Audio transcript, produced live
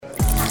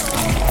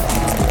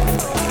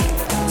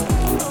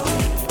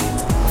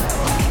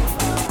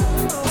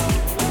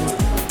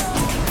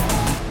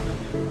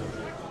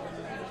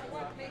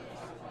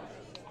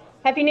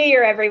Happy New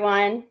Year,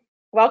 everyone.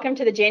 Welcome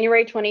to the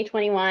January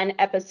 2021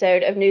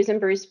 episode of News and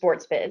Brews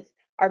Sports Biz,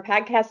 our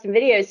podcast and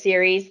video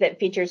series that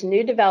features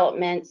new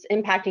developments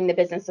impacting the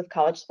business of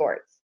college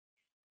sports.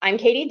 I'm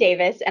Katie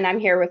Davis, and I'm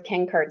here with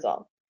Ken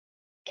Kurtzel.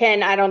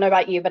 Ken, I don't know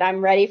about you, but I'm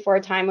ready for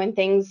a time when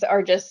things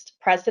are just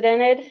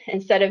precedented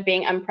instead of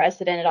being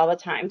unprecedented all the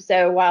time.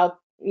 So while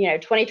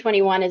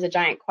 2021 is a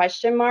giant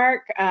question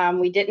mark,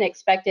 we didn't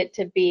expect it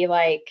to be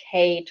like,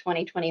 hey,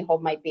 2020,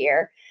 hold my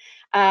beer.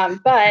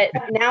 But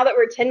now that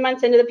we're 10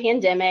 months into the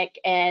pandemic,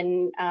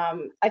 and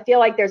I feel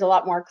like there's a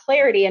lot more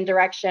clarity and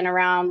direction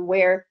around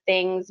where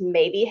things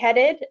may be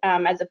headed,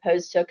 as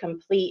opposed to a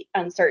complete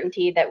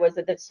uncertainty that was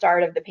at the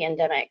start of the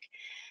pandemic.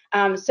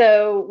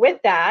 So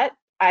with that,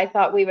 I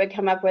thought we would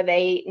come up with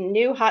a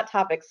new hot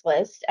topics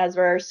list as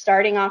we're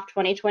starting off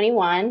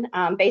 2021,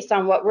 based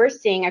on what we're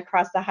seeing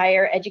across the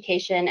higher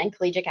education and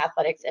collegiate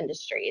athletics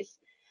industries.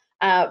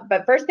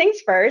 But first things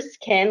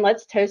first, Ken,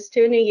 let's toast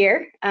to a new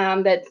year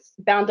that's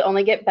bound to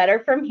only get better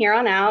from here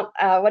on out.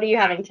 What are you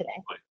having today?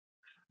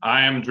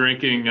 I am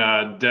drinking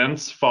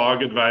Dense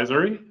Fog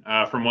Advisory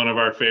from one of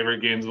our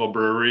favorite Gainesville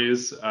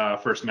breweries,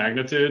 First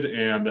Magnitude.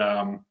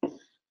 And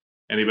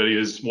anybody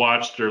who's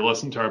watched or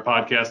listened to our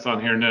podcast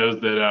on here knows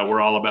that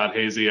we're all about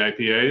hazy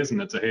IPAs, and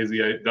it's a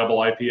hazy double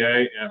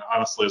IPA, and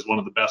honestly is one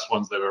of the best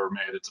ones they've ever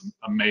made. It's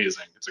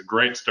amazing. It's a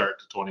great start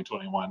to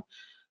 2021.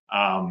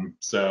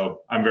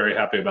 So I'm very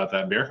happy about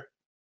that beer.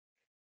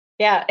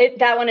 Yeah,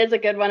 that one is a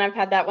good one. I've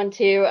had that one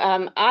too.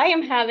 I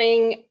am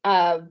having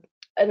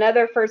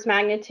another First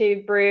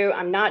Magnitude brew.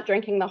 I'm not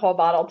drinking the whole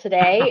bottle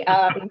today,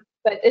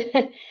 but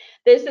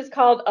this is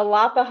called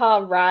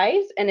Alapaha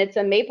Rise, and it's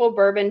a maple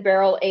bourbon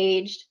barrel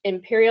aged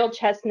imperial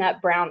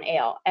chestnut brown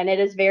ale, and it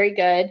is very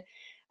good.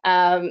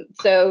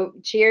 So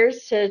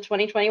cheers to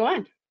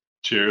 2021.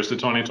 Cheers to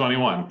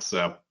 2021.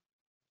 So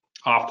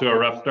off to a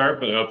rough start,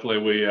 but hopefully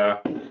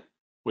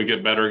we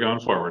get better going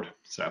forward.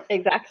 So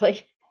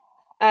exactly.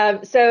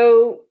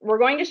 So we're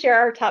going to share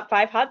our top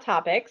 5 hot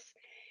topics.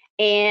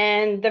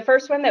 And the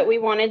first one that we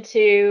wanted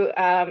to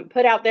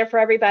put out there for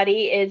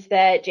everybody is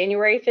that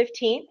January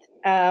 15th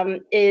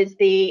is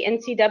the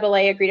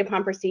NCAA agreed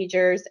upon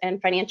procedures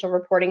and financial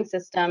reporting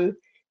system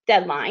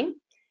deadline.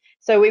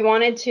 So we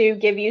wanted to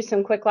give you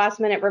some quick last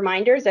minute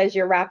reminders as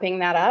you're wrapping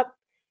that up.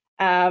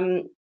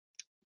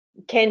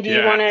 Ken, do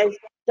you want to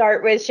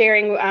start with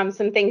sharing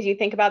some things you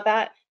think about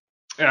that?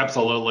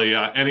 Absolutely.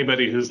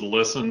 Anybody who's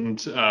listened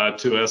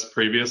to us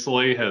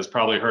previously has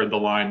probably heard the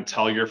line,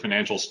 tell your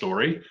financial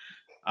story.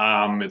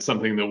 It's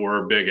something that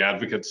we're big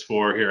advocates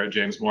for here at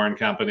James Moore &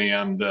 Company,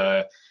 and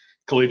the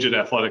collegiate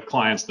athletic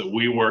clients that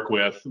we work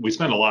with. We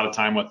spend a lot of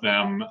time with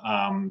them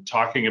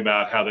talking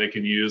about how they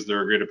can use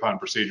their agreed upon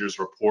procedures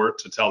report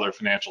to tell their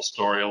financial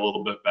story a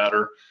little bit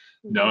better,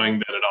 knowing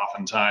that it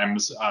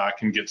oftentimes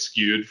can get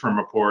skewed from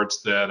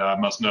reports that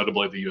most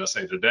notably the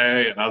USA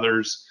Today and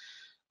others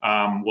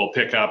will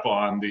pick up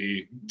on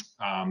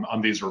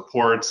these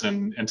reports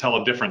and tell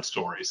a different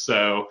story.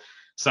 So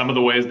some of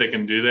the ways they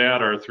can do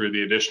that are through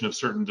the addition of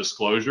certain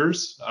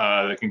disclosures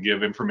that can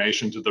give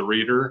information to the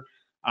reader.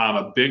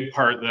 A big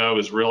part, though,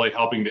 is really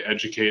helping to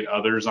educate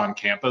others on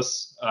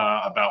campus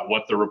about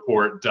what the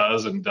report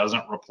does and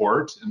doesn't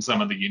report and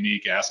some of the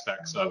unique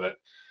aspects of it.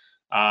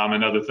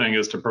 Another thing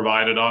is to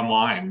provide it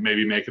online,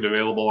 maybe make it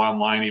available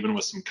online even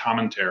with some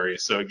commentary.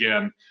 So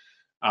again,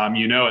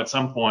 at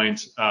some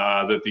point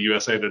that the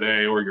USA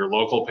Today or your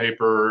local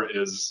paper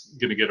is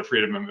going to get a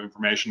Freedom of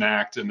Information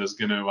Act and is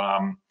going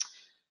to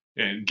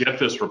get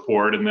this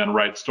report and then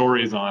write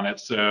stories on it.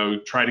 So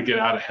try to get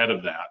out ahead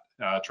of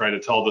that. Try to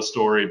tell the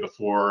story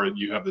before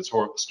you have the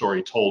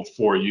story told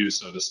for you,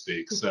 so to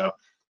speak. So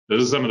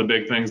those are some of the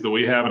big things that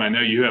we have, and I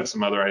know you have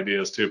some other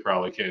ideas too,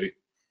 probably, Katie.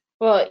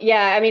 Well,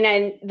 yeah, I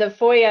mean, the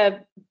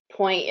FOIA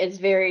point is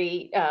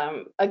very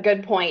a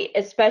good point,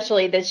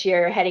 especially this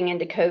year heading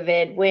into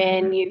COVID,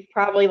 when you've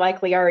probably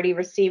likely already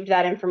received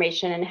that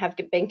information and have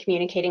been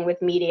communicating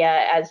with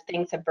media as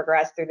things have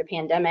progressed through the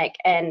pandemic.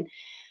 And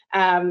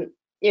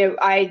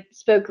I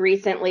spoke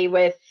recently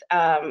with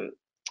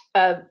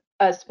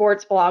a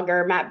sports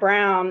blogger, Matt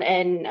Brown,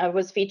 and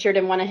was featured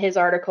in one of his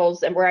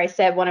articles, and where I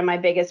said one of my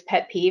biggest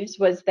pet peeves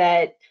was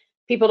that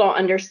people don't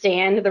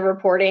understand the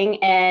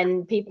reporting,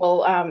 and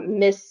people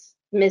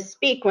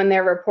misspeak when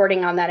they're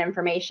reporting on that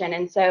information.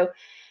 And so,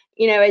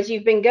 as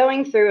you've been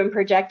going through and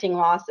projecting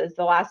losses,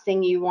 the last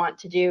thing you want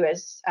to do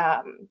is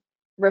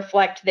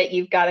reflect that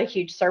you've got a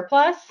huge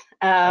surplus,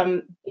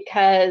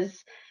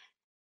 because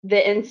the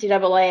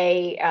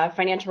NCAA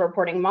financial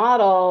reporting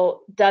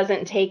model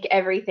doesn't take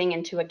everything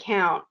into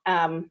account.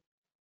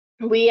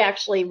 We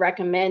actually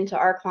recommend to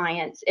our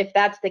clients, if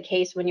that's the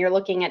case, when you're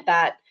looking at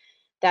that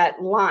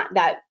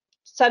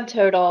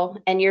subtotal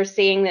and you're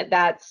seeing that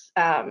that's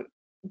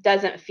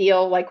doesn't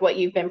feel like what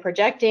you've been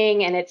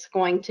projecting and it's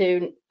going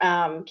to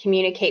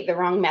communicate the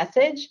wrong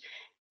message,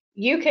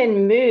 you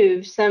can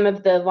move some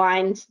of the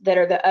lines that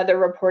are the other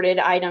reported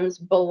items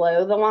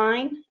below the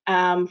line.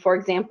 For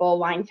example,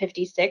 line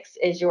 56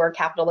 is your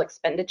capital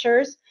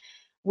expenditures.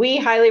 We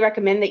highly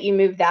recommend that you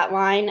move that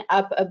line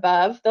up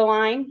above the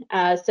line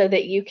so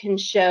that you can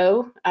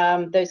show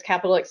those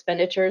capital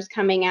expenditures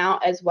coming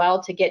out as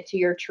well to get to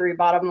your true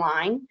bottom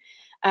line.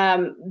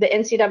 The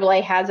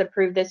NCAA has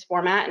approved this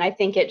format, and I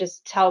think it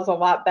just tells a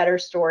lot better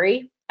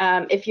story.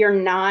 If you're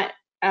not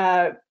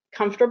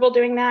comfortable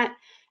doing that,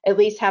 at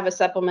least have a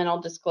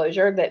supplemental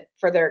disclosure that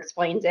further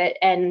explains it,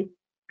 and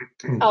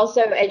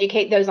also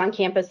educate those on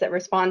campus that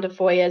respond to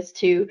FOIAs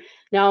to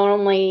not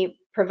only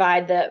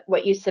provide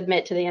what you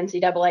submit to the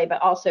NCAA,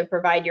 but also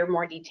provide your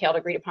more detailed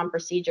agreed upon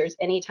procedures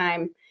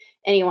anytime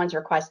anyone's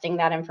requesting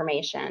that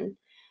information.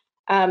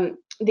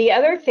 The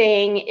other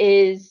thing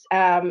is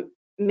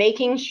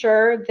making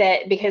sure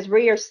that, because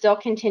we are still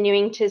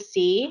continuing to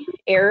see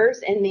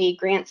errors in the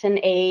grants and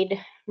aid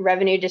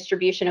revenue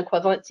distribution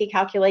equivalency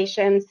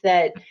calculations,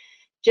 that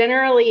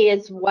generally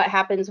is what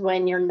happens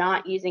when you're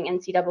not using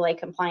NCAA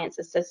Compliance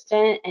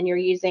Assistant and you're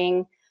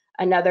using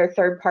another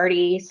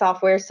third-party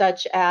software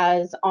such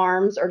as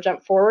ARMS or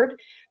Jump Forward.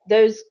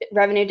 Those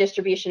revenue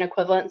distribution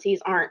equivalencies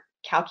aren't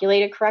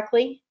calculated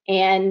correctly,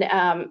 and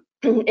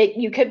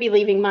you could be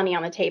leaving money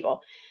on the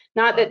table.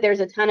 Not that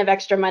there's a ton of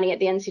extra money at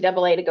the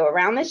NCAA to go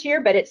around this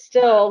year, but it's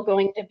still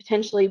going to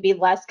potentially be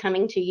less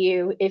coming to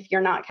you if you're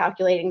not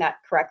calculating that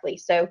correctly.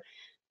 So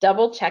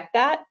double check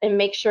that and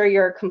make sure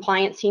your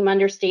compliance team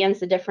understands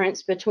the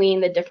difference between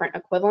the different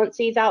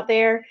equivalencies out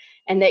there,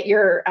 and that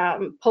you're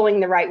pulling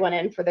the right one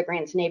in for the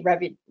grants and aid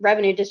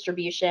revenue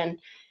distribution,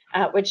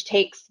 which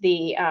takes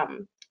the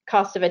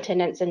cost of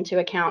attendance into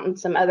account and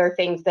some other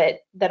things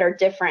that are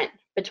different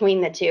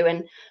between the two.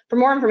 And for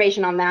more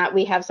information on that,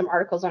 we have some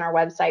articles on our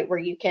website where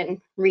you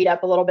can read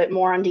up a little bit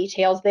more on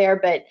details there.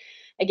 But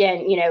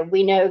again,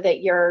 we know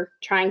that you're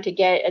trying to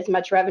get as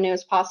much revenue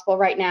as possible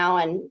right now,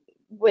 and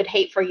would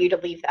hate for you to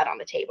leave that on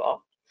the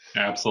table.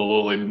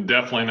 Absolutely.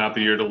 Definitely not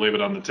the year to leave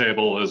it on the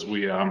table, as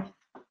we have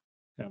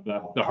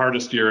the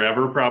hardest year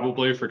ever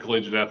probably for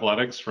collegiate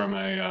athletics from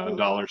a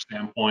dollar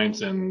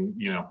standpoint, and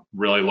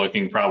really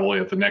looking probably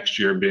at the next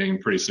year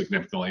being pretty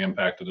significantly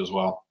impacted as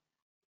well.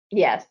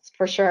 Yes,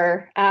 for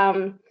sure.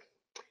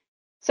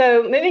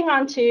 So moving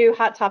on to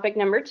hot topic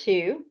number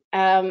 2,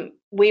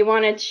 we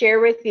want to share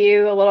with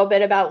you a little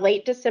bit about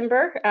late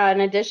December.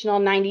 An additional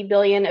 $90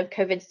 billion of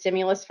COVID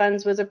stimulus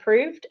funds was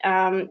approved,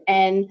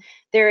 and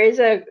there is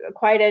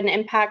quite an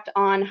impact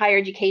on higher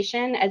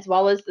education as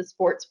well as the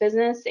sports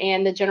business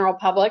and the general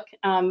public,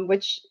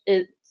 which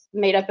is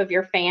made up of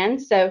your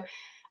fans. So,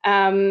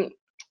 Ken,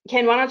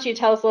 why don't you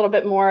tell us a little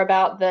bit more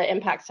about the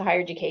impacts to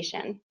higher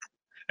education?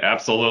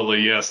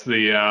 Absolutely, yes.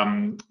 The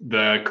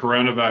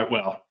coronavirus,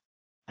 well,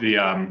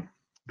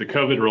 the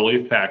COVID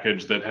relief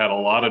package that had a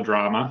lot of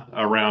drama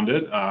around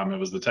it. It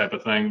was the type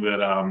of thing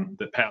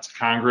that passed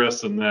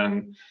Congress, and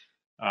then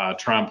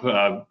Trump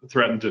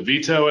threatened to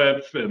veto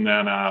it, and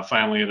then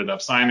finally ended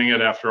up signing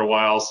it after a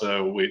while.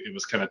 So it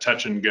was kind of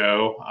touch and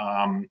go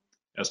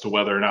as to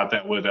whether or not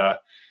that would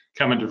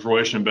come into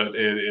fruition. But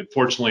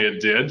fortunately it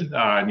did.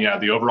 And yeah,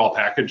 the overall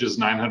package is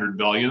 $900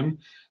 billion.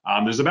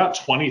 There's about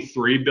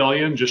 23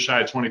 billion, just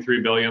shy of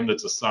 23 billion,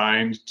 that's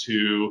assigned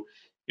to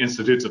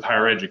institutes of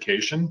higher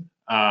education.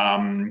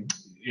 And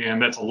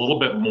that's a little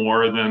bit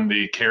more than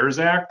the CARES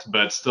Act,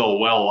 but still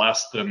well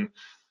less than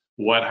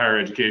what higher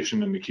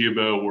education and the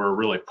CUBO were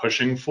really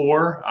pushing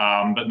for.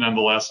 But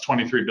nonetheless,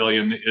 23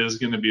 billion is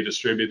going to be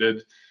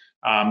distributed.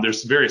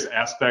 There's various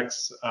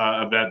aspects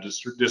of that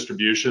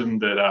distribution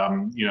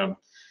that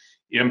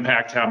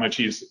impact how much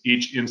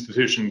each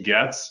institution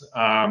gets,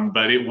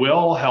 but it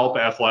will help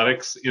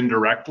athletics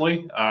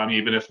indirectly,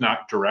 even if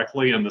not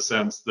directly, in the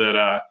sense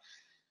that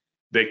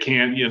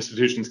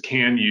institutions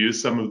can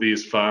use some of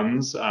these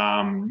funds,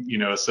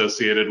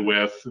 associated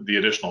with the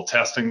additional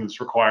testing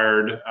that's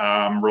required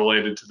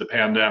related to the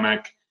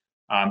pandemic,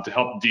 to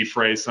help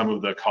defray some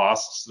of the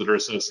costs that are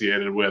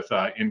associated with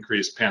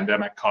increased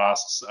pandemic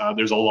costs.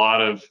 There's a lot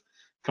of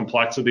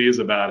complexities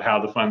about how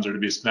the funds are to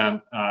be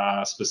spent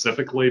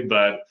specifically,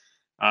 but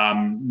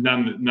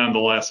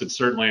nonetheless, it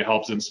certainly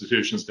helps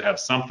institutions to have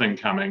something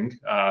coming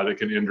that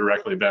can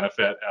indirectly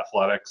benefit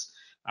athletics.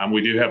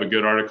 We do have a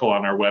good article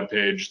on our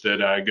webpage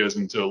that goes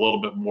into a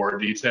little bit more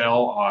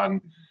detail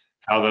on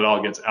how that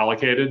all gets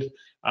allocated.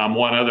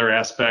 One other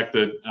aspect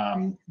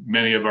that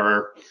many of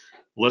our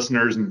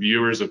listeners and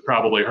viewers have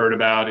probably heard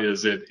about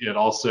is it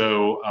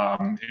also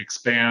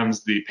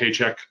expands the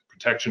Paycheck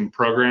Protection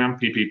Program,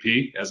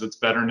 PPP, as it's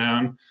better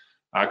known,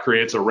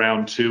 creates a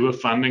round 2 of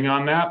funding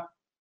on that.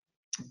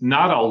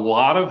 Not a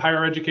lot of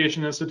higher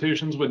education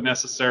institutions would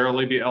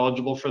necessarily be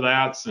eligible for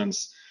that,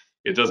 since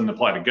it doesn't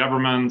apply to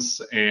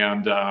governments,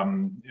 and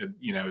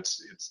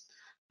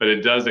but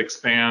it does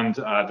expand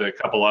to a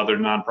couple other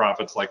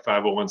nonprofits like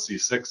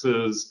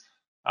 501c6s.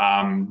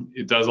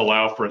 It does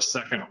allow for a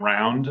second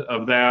round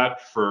of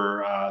that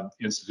for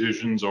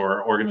institutions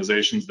or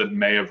organizations that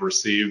may have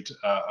received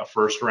a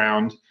first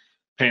round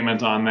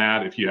payment on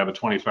that. If you have a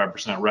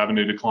 25%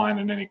 revenue decline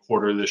in any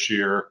quarter this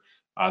year,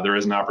 there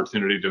is an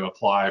opportunity to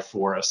apply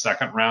for a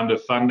second round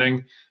of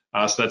funding.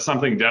 So that's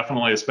something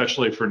definitely,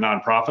 especially for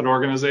nonprofit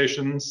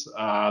organizations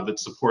that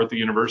support the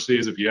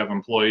universities. If you have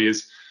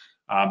employees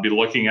be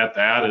looking at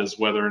that as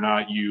whether or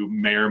not you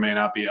may or may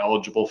not be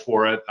eligible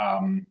for it.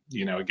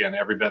 Again,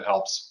 every bit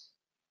helps.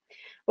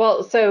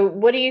 Well, so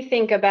what do you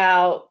think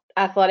about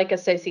athletic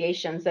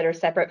associations that are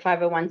separate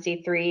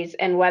 501c3s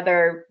and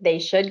whether they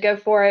should go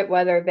for it,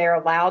 whether they're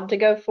allowed to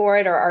go for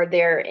it, or are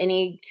there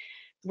any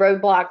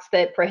roadblocks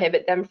that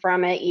prohibit them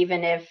from it,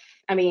 even if,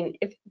 I mean,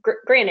 if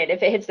granted,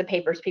 if it hits the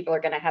papers, people are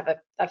going to have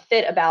a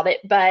fit about it.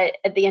 But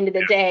at the end of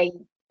the day,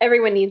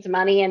 everyone needs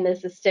money and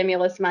this is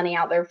stimulus money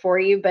out there for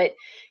you. But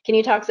can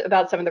you talk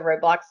about some of the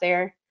roadblocks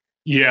there?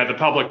 Yeah, the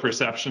public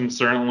perception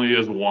certainly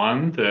is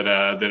one that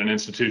an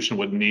institution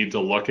would need to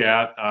look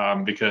at,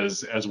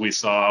 because as we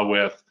saw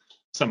with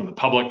some of the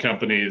public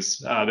companies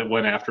that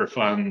went after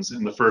funds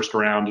in the first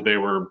round, they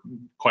were,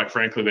 quite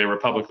frankly, they were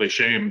publicly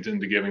shamed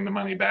into giving the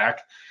money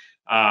back.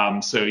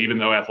 So even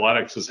though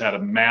athletics has had a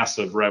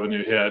massive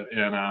revenue hit,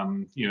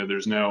 and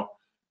there's no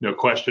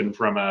question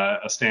from a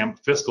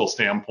fiscal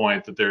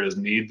standpoint that there is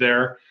need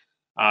there.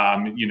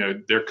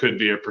 There could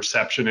be a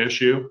perception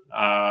issue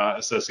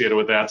associated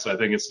with that. So I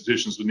think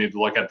institutions would need to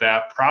look at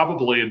that.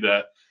 Probably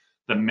the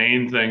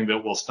main thing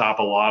that will stop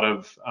a lot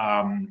of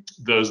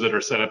those that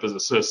are set up as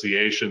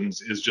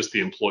associations is just the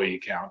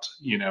employee count,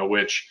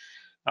 which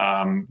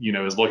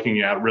is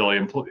looking at really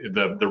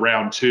the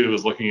round two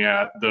is looking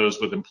at those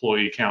with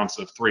employee counts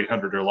of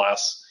 300 or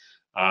less.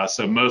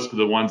 So most of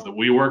the ones that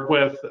we work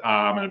with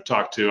and have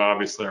talked to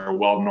obviously are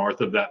well north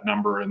of that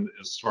number, and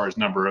as far as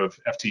number of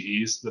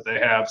FTEs that they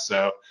have.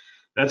 So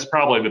that's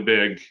probably the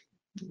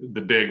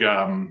big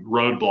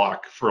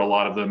roadblock for a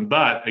lot of them.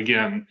 But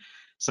again,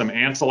 some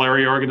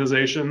ancillary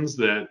organizations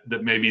that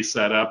may be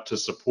set up to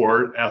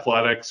support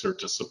athletics or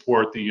to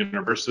support the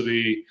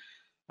university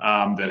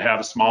that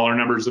have smaller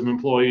numbers of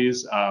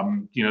employees,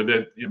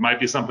 that it might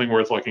be something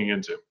worth looking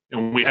into.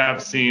 And we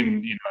have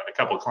seen, in a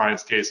couple of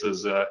clients'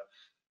 cases,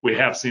 we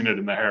have seen it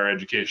in the higher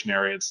education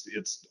area.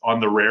 It's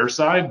on the rare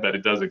side, but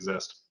it does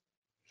exist.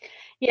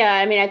 Yeah,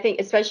 I mean, I think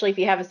especially if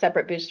you have a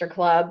separate booster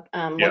club,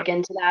 look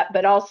into that,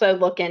 but also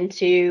look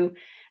into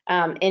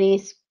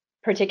any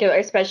particular,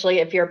 especially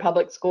if you're a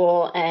public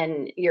school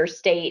and your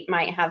state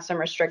might have some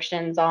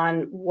restrictions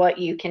on what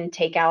you can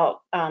take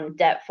out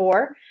debt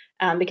for,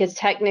 because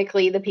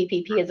technically the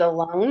PPP is a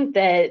loan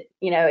that,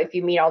 if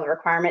you meet all the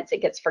requirements,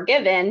 it gets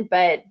forgiven,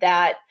 but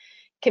that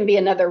can be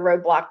another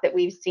roadblock that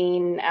we've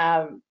seen.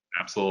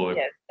 Absolutely.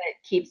 That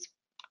keeps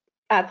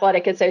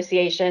athletic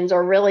associations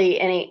or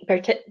really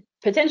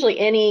potentially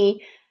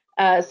any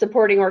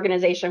supporting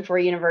organization for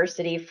a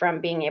university from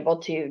being able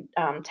to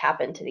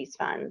tap into these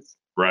funds.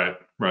 Right,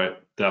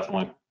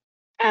 definitely.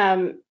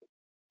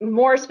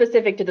 More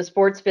specific to the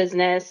sports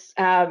business,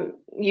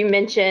 you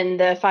mentioned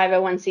the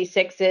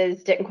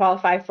 501c6s didn't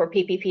qualify for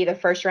PPP the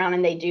first round,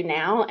 and they do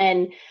now.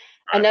 And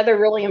another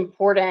really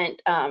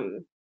important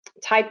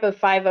type of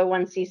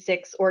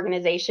 501c6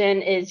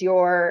 organization is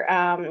your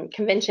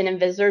convention and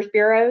visitors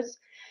bureaus.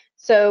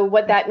 So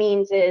what that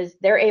means is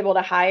they're able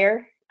to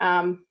hire,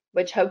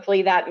 which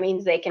hopefully that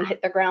means they can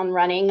hit the ground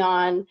running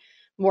on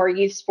more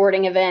youth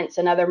sporting events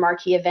and other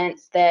marquee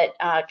events that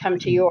come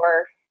to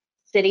your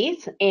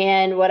cities.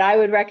 And what I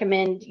would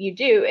recommend you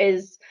do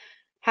is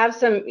have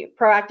some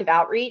proactive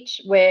outreach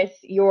with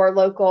your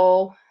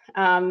local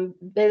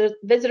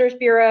visitors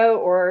bureau,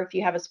 or if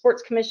you have a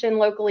sports commission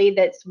locally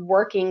that's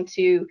working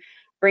to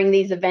bring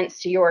these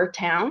events to your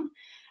town.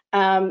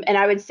 And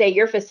I would say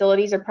your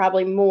facilities are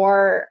probably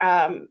more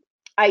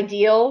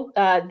ideal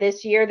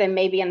this year than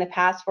maybe in the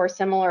past for a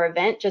similar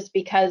event, just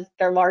because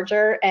they're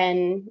larger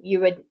and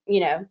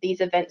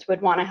these events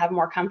would want to have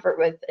more comfort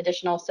with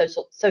additional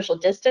social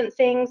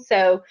distancing.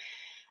 So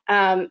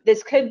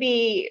this could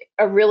be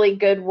a really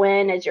good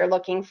win as you're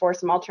looking for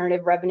some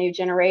alternative revenue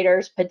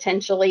generators.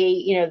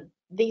 Potentially,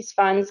 these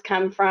funds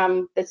come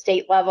from the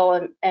state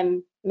level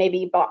and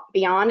maybe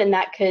beyond, and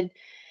that could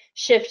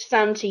shift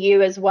some to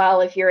you as well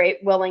if you're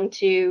willing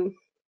to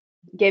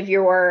give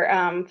your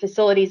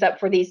facilities up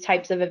for these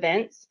types of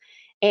events.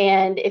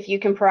 And if you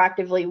can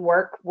proactively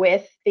work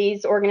with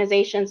these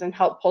organizations and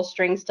help pull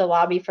strings to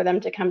lobby for them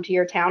to come to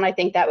your town, I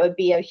think that would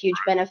be a huge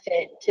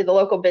benefit to the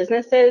local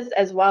businesses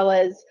as well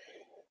as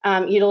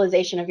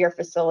utilization of your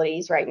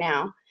facilities right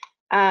now.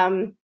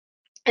 And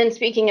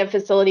speaking of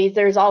facilities,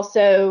 there's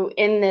also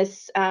in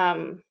this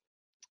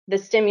the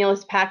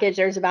stimulus package,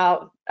 there's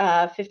about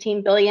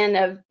 $15 billion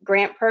of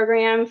grant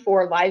program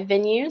for live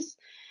venues.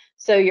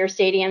 So your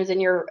stadiums and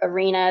your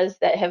arenas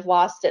that have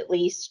lost at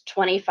least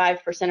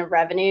 25% of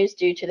revenues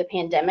due to the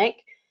pandemic.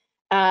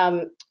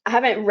 I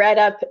haven't read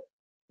up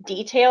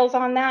details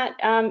on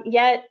that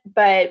yet,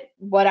 but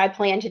what I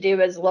plan to do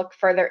is look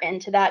further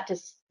into that to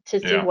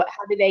see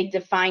how do they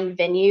define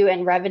venue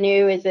and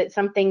revenue. Is it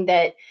something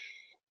that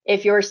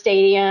if your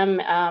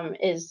stadium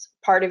is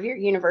part of your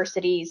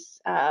university's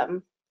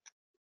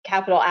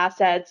capital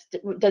assets,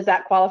 does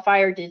that qualify,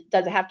 or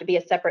does it have to be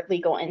a separate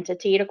legal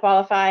entity to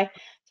qualify?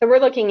 So we're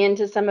looking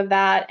into some of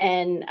that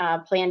and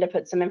plan to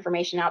put some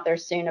information out there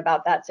soon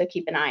about that. So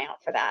keep an eye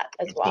out for that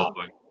as well.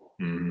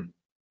 Mm-hmm.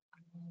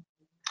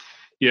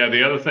 Yeah,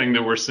 the other thing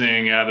that we're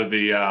seeing out of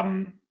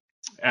the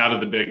out of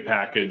the big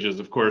package is,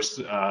 of course,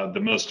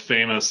 the most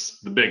famous,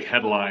 the big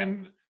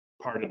headline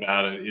part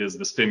about it is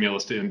the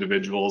stimulus to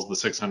individuals, the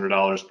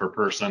 $600 per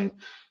person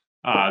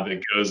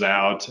that goes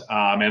out.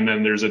 And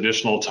then there's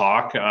additional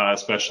talk,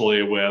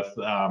 especially with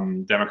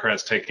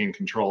Democrats taking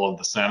control of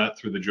the Senate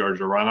through the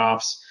Georgia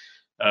runoffs,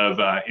 of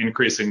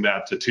increasing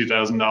that to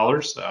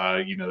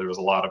 $2,000. There was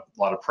a lot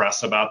of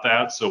press about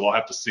that, so we'll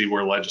have to see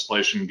where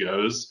legislation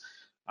goes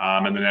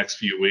in the next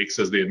few weeks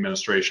as the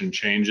administration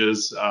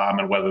changes,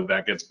 and whether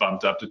that gets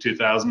bumped up to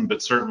 2,000.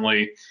 But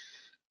certainly,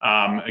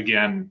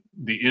 again,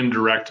 the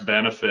indirect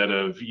benefit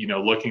of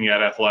looking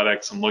at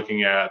athletics and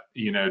looking at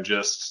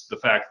just the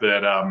fact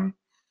that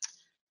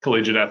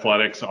collegiate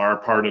athletics are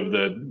part of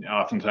the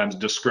oftentimes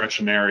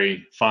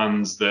discretionary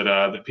funds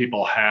that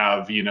people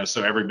have.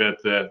 So every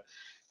bit that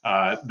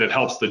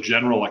helps the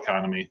general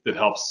economy, that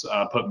helps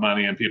put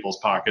money in people's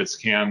pockets,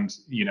 can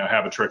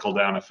have a trickle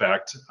down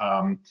effect.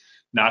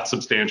 Not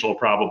substantial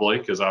probably,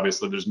 because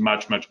obviously there's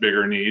much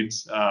bigger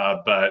needs,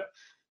 but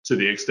to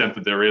the extent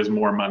that there is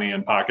more money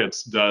in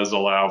pockets, does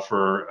allow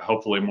for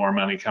hopefully more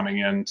money coming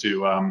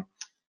into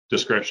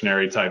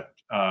discretionary type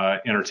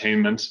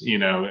entertainment,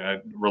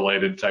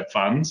 related type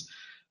funds.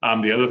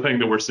 The other thing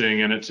that we're seeing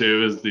in it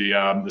too is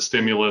the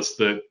stimulus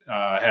that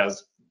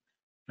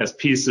has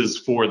pieces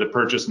for the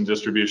purchase and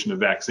distribution of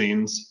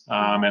vaccines.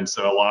 And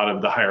so a lot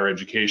of the higher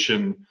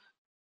education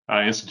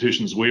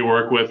institutions we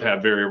work with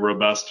have very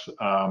robust,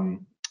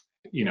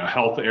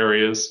 health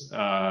areas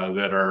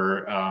that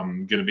are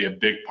going to be a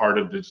big part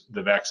of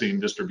the vaccine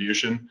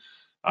distribution,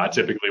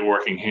 typically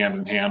working hand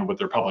in hand with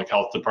their public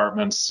health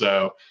departments.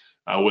 So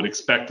I would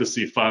expect to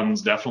see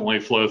funds definitely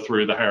flow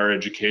through the higher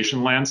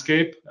education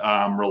landscape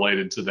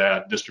related to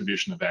that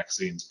distribution of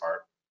vaccines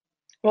part.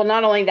 Well,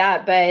 not only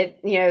that, but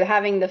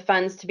having the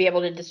funds to be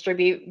able to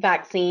distribute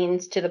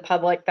vaccines to the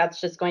public, that's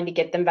just going to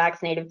get them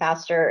vaccinated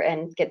faster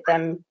and get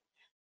them,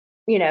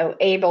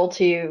 able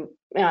to,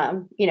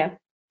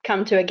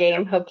 come to a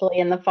game hopefully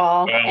in the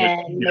fall. Well,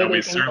 and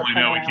we certainly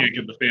know we can't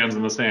get the fans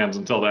in the stands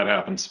until that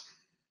happens.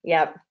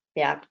 Yep.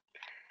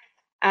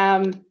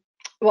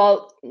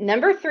 Well,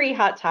 number 3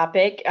 hot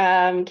topic,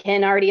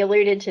 Ken already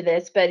alluded to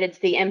this, but it's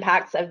the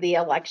impacts of the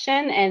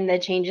election and the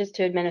changes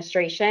to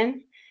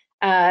administration,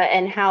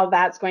 and how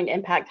that's going to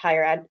impact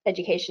higher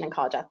education and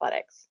college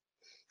athletics.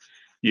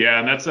 Yeah,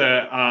 and that's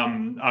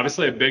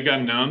obviously a big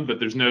unknown, but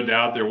there's no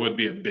doubt there would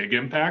be a big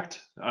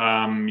impact.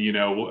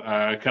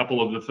 A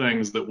couple of the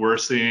things that we're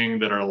seeing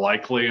that are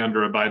likely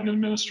under a Biden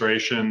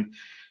administration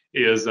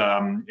is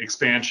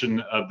expansion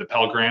of the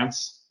Pell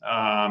Grants,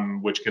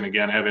 which can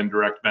again have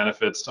indirect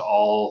benefits to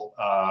all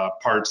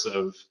parts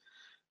of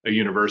a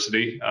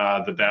university.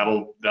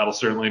 That'll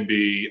certainly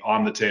be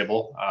on the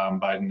table.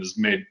 Biden has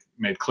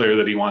made clear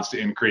that he wants to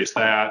increase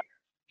that.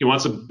 He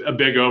wants a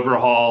big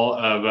overhaul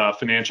of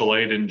financial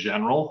aid in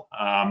general,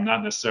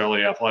 not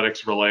necessarily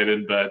athletics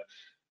related, but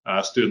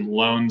student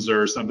loans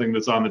are something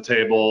that's on the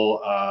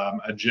table.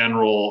 A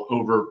general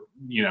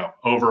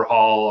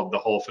overhaul of the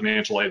whole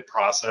financial aid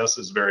process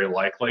is very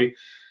likely.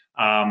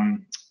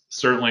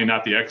 Certainly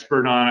not the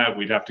expert on it.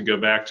 We'd have to go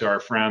back to our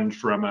friend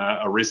from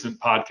a recent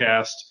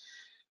podcast,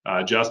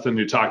 Justin,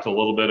 who talked a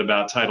little bit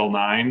about Title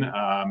IX.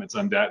 It's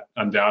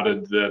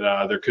undoubted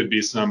that there could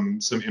be some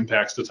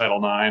impacts to Title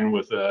IX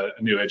with a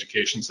new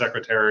education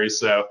secretary.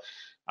 So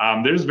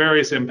there's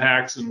various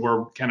impacts, and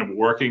we're kind of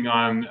working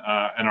on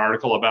an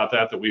article about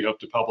that we hope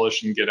to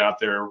publish and get out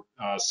there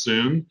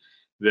soon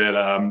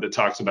that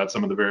talks about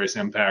some of the various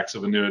impacts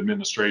of a new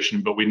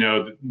administration. But we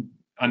know that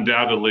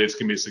undoubtedly it's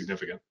going to be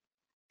significant.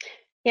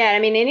 Yeah, I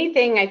mean,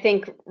 anything I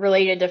think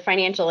related to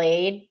financial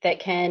aid that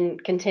can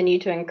continue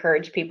to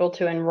encourage people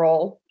to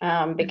enroll,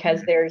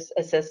 because there's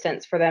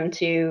assistance for them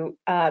to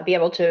be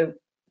able to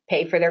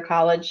pay for their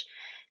college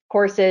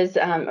courses.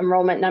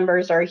 Enrollment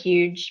numbers are a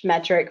huge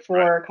metric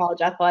for college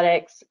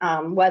athletics.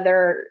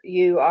 Whether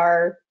you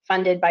are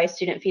funded by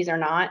student fees or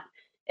not,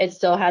 it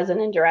still has an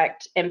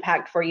indirect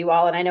impact for you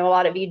all. And I know a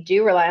lot of you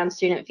do rely on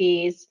student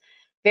fees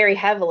very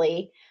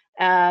heavily,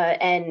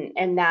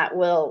 and that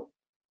will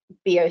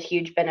be a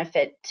huge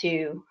benefit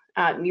to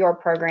your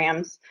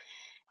programs.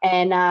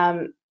 And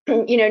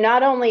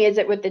not only is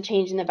it with the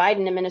change in the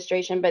Biden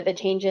administration, but the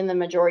change in the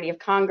majority of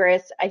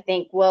Congress, I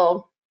think,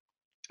 will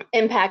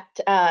impact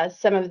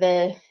some of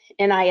the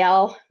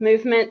NIL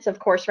movements. Of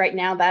course, right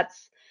now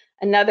that's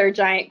another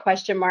giant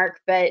question mark,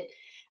 but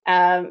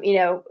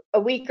a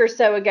week or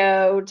so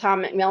ago,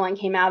 Tom McMillan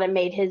came out and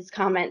made his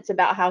comments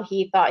about how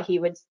he thought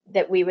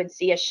that we would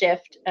see a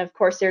shift. Of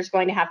course, there's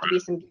going to have to be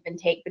some give and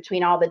take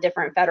between all the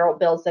different federal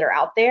bills that are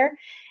out there.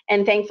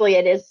 And thankfully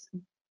it is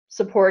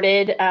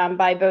supported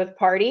by both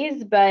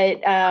parties, but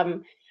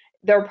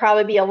there'll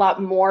probably be a lot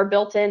more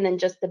built in than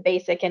just the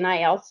basic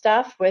NIL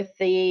stuff, with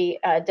the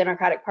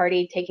Democratic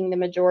Party taking the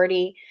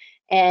majority.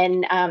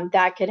 And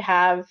that could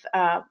have,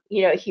 a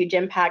huge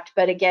impact.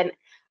 But again,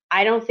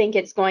 I don't think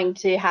it's going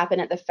to happen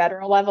at the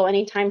federal level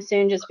anytime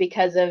soon, just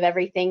because of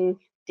everything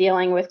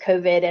dealing with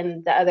COVID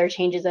and the other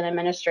changes in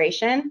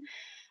administration.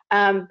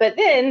 But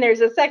then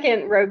there's a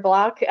second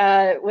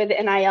roadblock with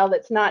NIL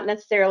that's not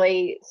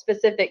necessarily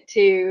specific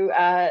to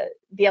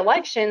the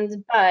elections,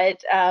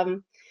 but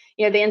the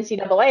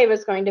NCAA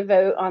was going to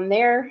vote on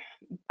their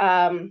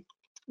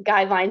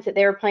guidelines that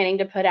they were planning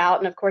to put out,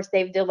 and of course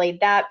they've delayed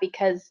that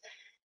because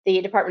the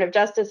Department of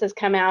Justice has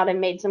come out and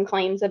made some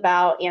claims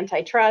about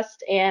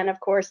antitrust, and of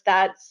course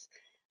that's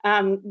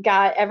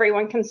got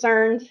everyone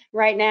concerned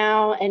right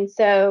now, and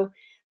so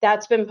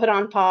that's been put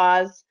on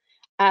pause.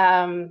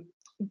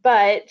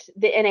 But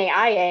the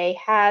NAIA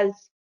has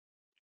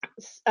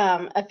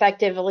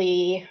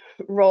effectively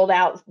rolled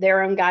out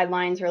their own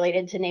guidelines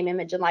related to name,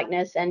 image, and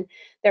likeness, and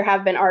there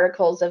have been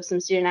articles of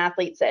some student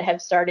athletes that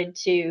have started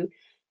to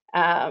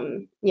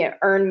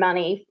earn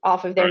money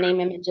off of their name,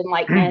 image, and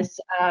likeness.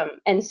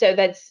 And so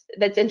that's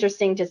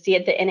interesting to see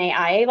at the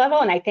NAIA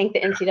level, and I think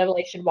the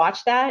NCAA should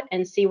watch that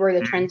and see where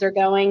the trends are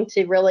going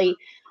to really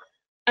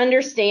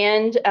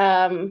understand.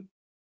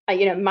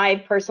 My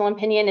personal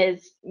opinion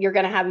is you're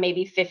going to have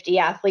maybe 50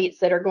 athletes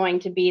that are going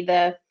to be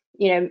the,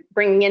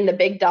 bringing in the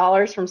big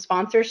dollars from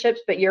sponsorships,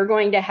 but you're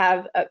going to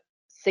have a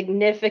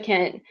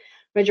significant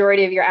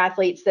majority of your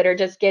athletes that are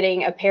just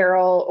getting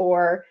apparel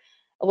or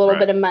a little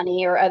bit of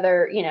money or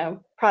other,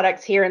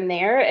 products here and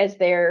there as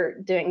they're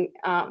doing,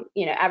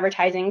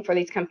 advertising for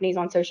these companies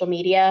on social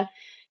media.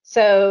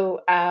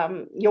 So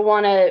you'll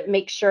want to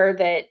make sure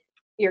that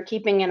you're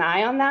keeping an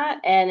eye on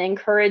that and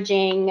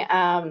encouraging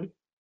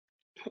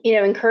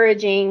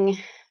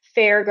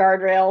fair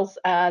guardrails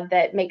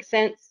that make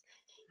sense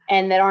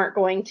and that aren't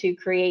going to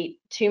create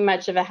too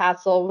much of a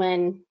hassle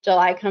when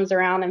July comes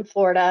around and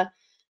Florida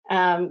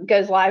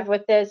goes live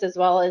with this, as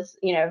well as,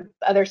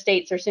 other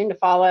states are soon to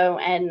follow.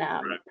 And,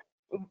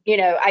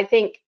 I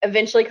think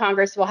eventually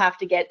Congress will have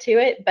to get to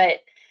it,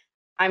 but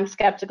I'm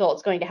skeptical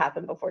it's going to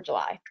happen before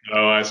July.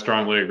 Oh, I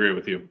strongly agree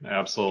with you.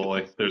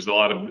 Absolutely. There's a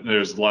lot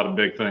of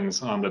big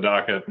things on the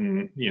docket,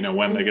 and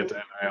when they get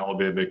to NIL will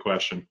be a big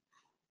question.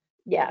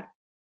 Yeah.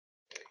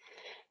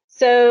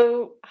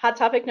 So hot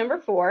topic number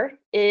 4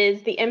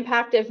 is the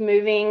impact of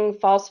moving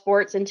fall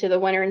sports into the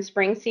winter and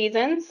spring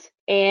seasons.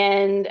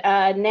 And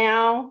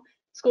now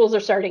schools are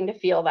starting to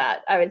feel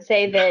that. I would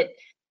say that,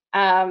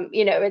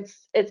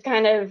 it's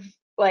kind of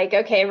like,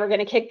 okay, we're going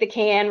to kick the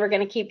can, we're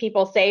going to keep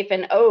people safe,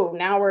 and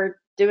now we're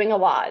doing a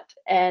lot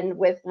and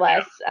with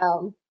less.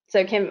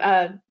 So Kim,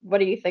 what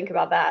do you think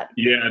about that?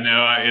 Yeah,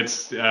 no,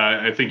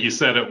 I think you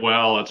said it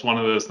well. It's one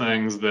of those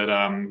things that,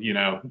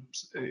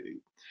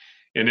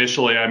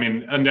 initially, I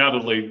mean,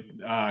 undoubtedly,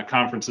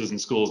 conferences and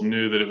schools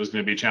knew that it was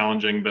going to be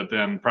challenging, but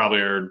then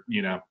probably are,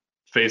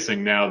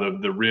 facing now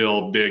the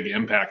real big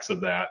impacts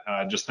of that.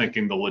 Just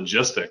thinking the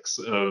logistics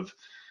of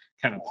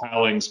kind of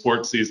piling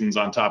sports seasons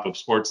on top of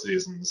sports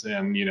seasons.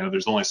 And,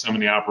 there's only so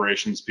many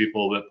operations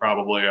people that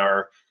probably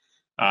are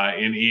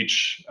in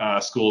each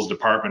school's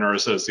department or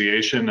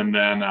association. And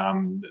then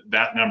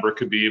that number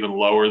could be even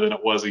lower than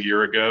it was a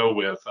year ago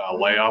with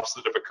layoffs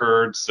that have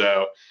occurred.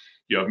 So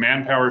you have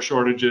manpower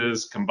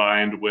shortages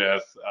combined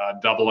with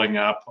doubling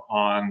up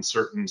on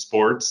certain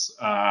sports.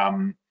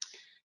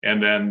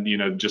 And then,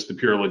 just the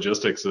pure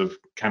logistics of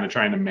kind of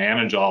trying to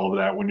manage all of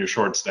that when you're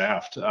short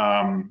staffed.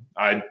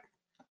 I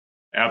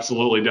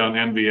absolutely don't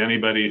envy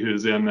anybody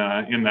who's in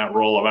that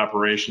role of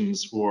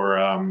operations for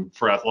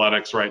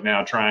athletics right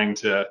now, trying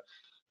to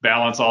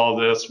balance all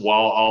of this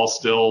while all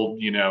still,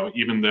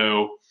 even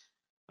though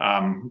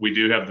we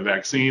do have the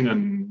vaccine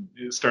and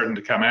it's starting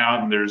to come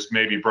out and there's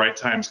maybe bright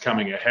times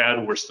coming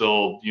ahead, we're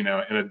still, in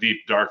a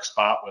deep, dark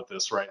spot with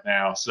this right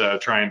now. So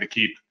trying to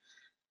keep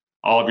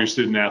all of your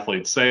student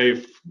athletes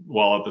safe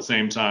while at the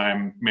same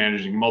time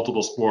managing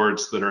multiple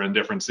sports that are in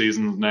different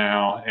seasons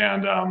now.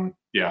 And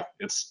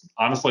it's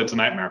honestly, it's a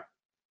nightmare.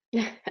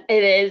 It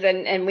is.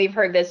 And we've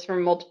heard this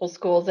from multiple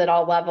schools at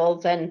all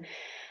levels. And,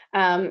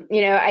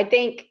 I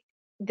think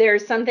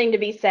there's something to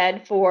be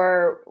said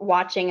for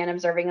watching and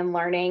observing and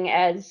learning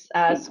as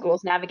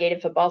schools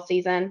navigated football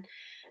season.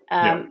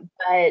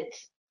 But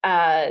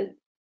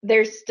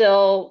there's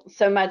still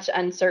so much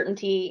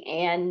uncertainty,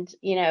 and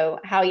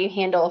how you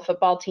handle a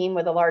football team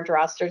with a large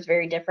roster is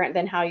very different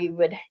than how you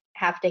would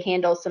have to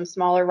handle some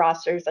smaller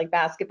rosters like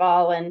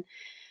basketball and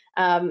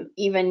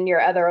even your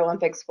other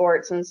Olympic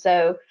sports. And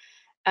so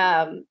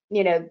the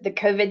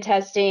COVID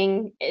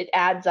testing, it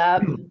adds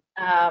up,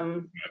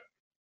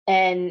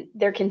 and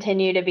there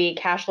continue to be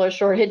cash flow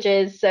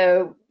shortages.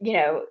 So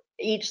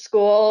each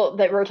school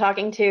that we're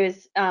talking to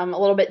is a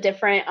little bit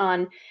different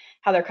on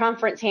how their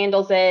conference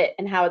handles it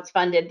and how it's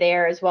funded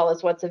there, as well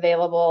as what's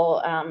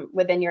available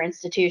within your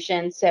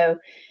institution. So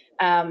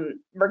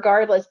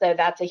regardless, though,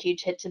 that's a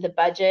huge hit to the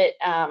budget.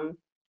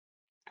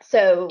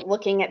 So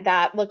looking at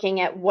that, looking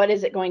at what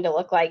is it going to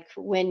look like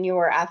when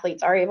your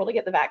athletes are able to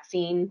get the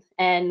vaccine,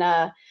 and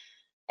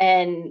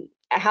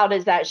how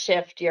does that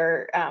shift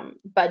your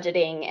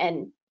budgeting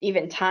and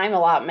even time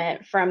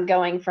allotment from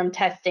going from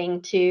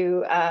testing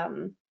to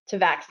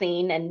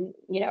vaccine, and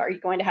are you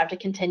going to have to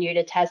continue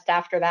to test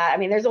after that? I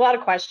mean, there's a lot of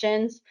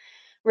questions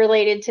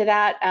related to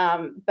that,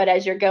 but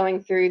as you're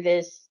going through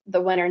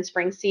the winter and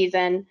spring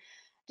season,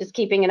 just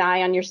keeping an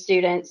eye on your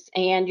students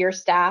and your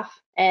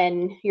staff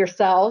and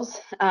yourselves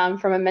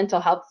from a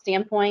mental health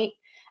standpoint,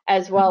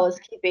 as well as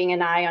keeping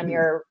an eye on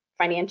your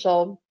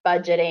financial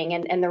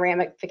budgeting and the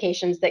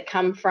ramifications that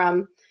come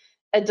from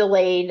a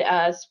delayed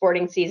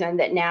sporting season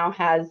that now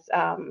has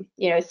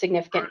a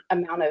significant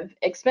amount of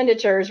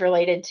expenditures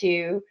related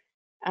to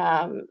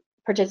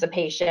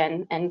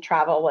participation and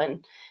travel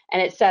and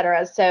et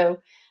cetera. So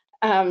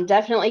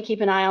definitely keep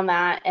an eye on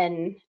that.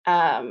 And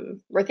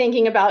we're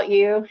thinking about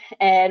you,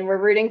 and we're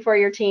rooting for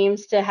your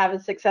teams to have a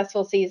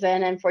successful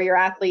season and for your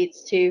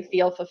athletes to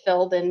feel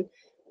fulfilled in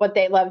what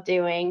they love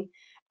doing.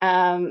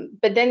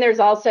 But then there's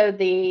also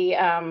the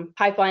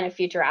pipeline of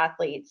future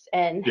athletes,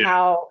 and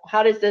how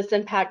does this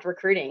impact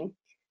recruiting?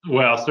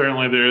 Well,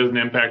 certainly there is an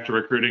impact to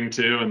recruiting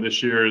too, and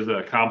this year is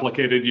a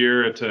complicated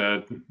year. It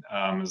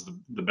is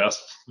the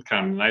best,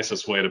 kind of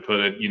nicest way to put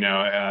it.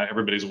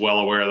 Everybody's well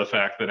aware of the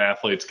fact that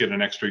athletes get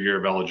an extra year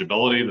of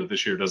eligibility, that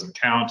this year doesn't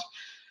count.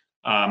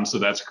 So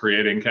that's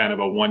creating kind of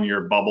a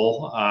one-year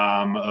bubble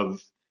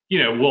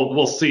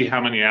we'll see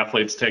how many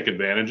athletes take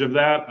advantage of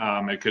that.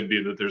 It could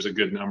be that there's a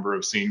good number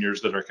of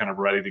seniors that are kind of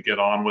ready to get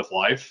on with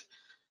life.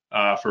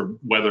 For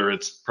whether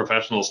it's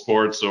professional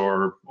sports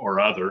or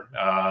other,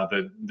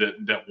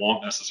 that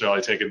won't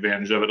necessarily take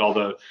advantage of it.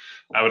 Although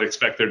I would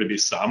expect there to be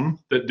some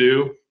that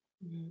do.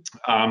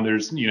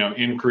 There's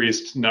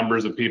increased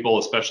numbers of people,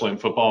 especially in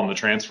football, in the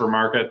transfer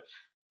market.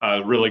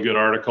 A really good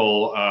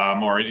article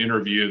or an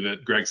interview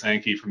that Greg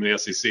Sankey from the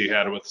SEC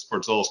had with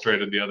Sports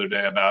Illustrated the other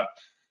day about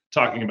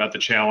talking about the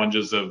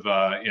challenges of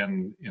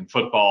in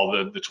football,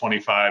 the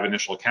 25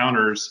 initial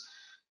counters.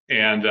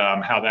 And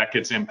how that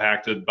gets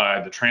impacted by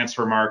the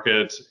transfer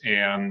market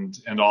and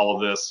all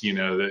of this, and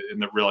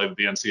that really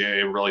the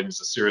NCAA really needs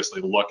to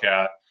seriously look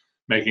at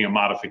making a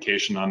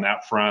modification on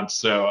that front.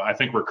 So I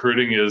think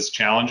recruiting is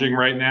challenging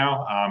right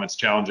now. It's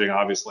challenging,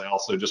 obviously,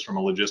 also just from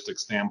a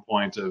logistics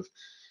standpoint of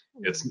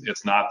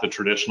it's not the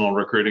traditional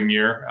recruiting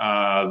year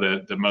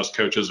that most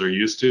coaches are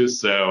used to.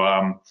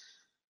 So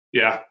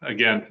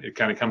again, it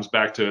kind of comes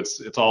back to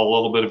it's all a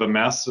little bit of a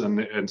mess,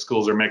 and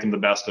schools are making the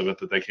best of it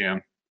that they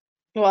can.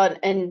 Well,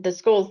 and the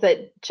schools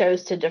that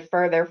chose to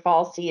defer their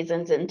fall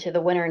seasons into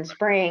the winter and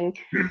spring,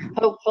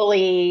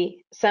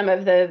 hopefully some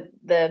of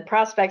the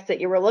prospects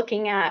that you were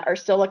looking at are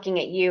still looking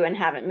at you and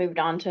haven't moved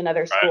on to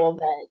another school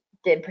that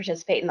did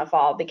participate in the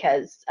fall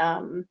because,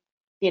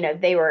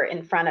 they were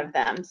in front of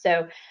them.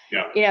 So,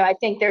 I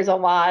think there's a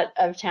lot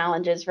of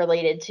challenges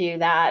related to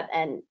that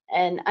and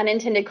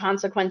unintended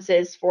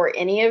consequences for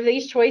any of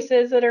these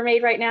choices that are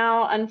made right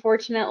now.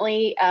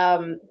 Unfortunately,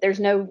 there's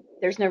no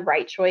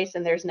right choice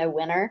and there's no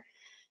winner.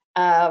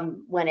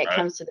 When it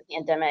comes to the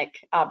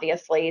pandemic,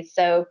 obviously.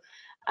 So,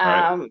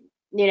 I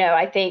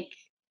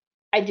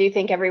do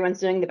think everyone's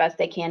doing the best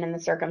they can in the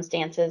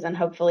circumstances, and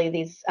hopefully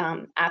these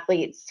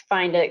athletes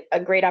find a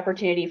great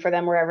opportunity for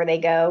them wherever they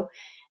go,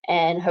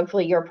 and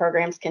hopefully your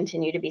programs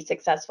continue to be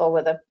successful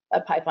with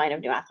a pipeline of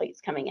new athletes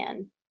coming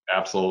in.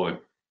 Absolutely.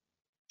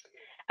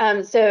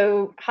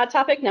 So hot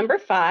topic number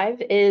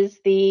 5 is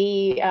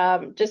the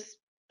just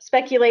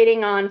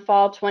speculating on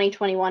fall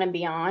 2021 and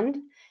beyond.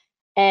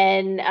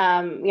 And,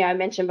 I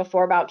mentioned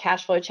before about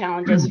cash flow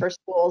challenges for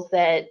schools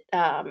that,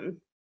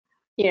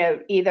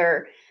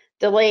 either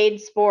delayed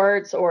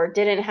sports or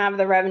didn't have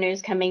the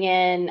revenues coming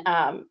in,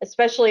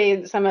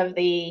 especially some of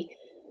the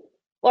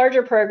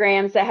larger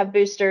programs that have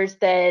boosters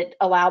that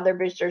allow their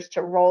boosters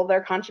to roll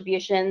their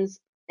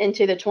contributions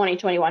into the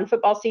 2021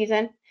 football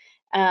season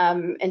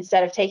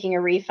instead of taking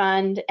a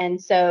refund.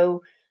 And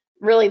so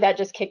really that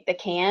just kicked the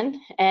can,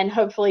 and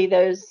hopefully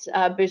those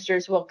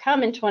boosters will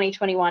come in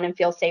 2021 and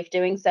feel safe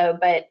doing so.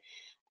 But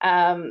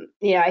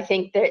I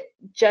think that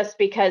just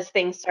because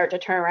things start to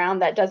turn around,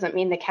 that doesn't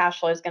mean the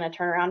cash flow is going to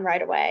turn around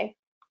right away.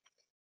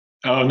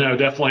 Oh no,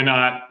 definitely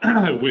not.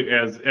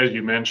 As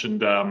you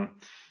mentioned,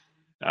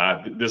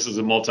 this is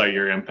a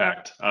multi-year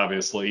impact,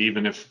 obviously.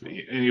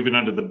 Even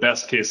under the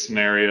best case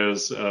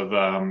scenarios of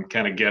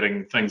kind of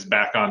getting things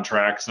back on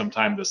track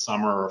sometime this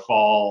summer or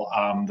fall,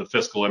 the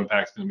fiscal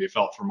impact is going to be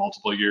felt for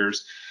multiple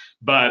years.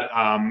 But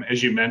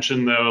as you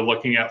mentioned, though,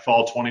 looking at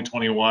fall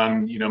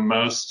 2021,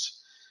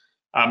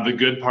 the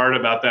good part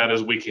about that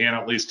is we can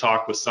at least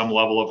talk with some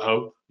level of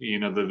hope.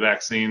 The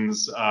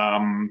vaccines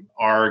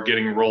are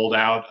getting rolled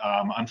out.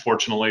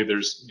 Unfortunately,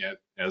 there's,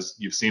 as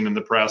you've seen in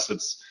the press,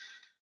 it's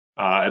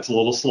a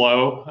little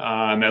slow,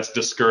 and that's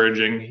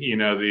discouraging,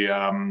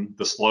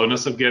 the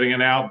slowness of getting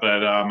it out.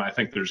 But I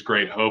think there's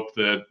great hope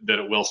that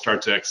it will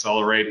start to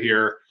accelerate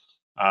here.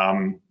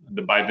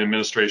 The Biden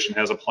administration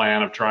has a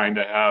plan of trying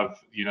to have,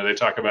 they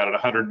talk about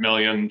 100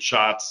 million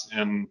shots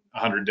in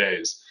 100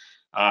 days,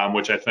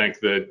 which I think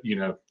that,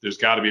 there's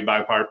got to be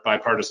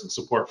bipartisan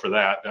support for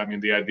that. I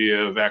mean, the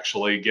idea of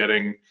actually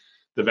getting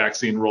the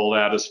vaccine rolled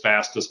out as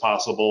fast as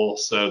possible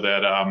so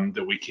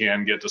that we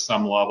can get to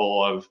some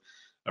level of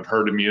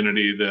herd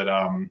immunity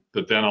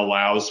that then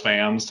allows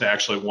fans to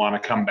actually want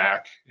to come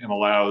back and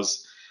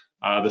allows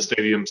the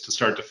stadiums to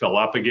start to fill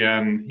up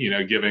again,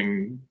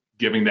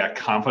 giving that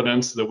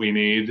confidence that we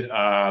need,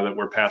 that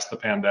we're past the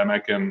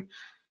pandemic and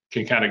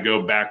can kind of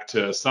go back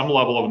to some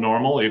level of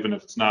normal, even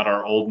if it's not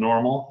our old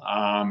normal,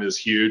 is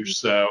huge.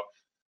 So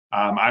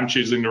I'm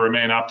choosing to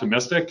remain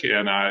optimistic,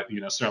 and I,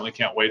 certainly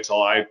can't wait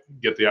till I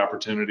get the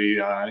opportunity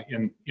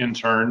in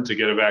turn to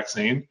get a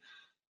vaccine.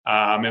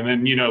 And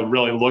then,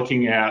 really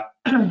looking at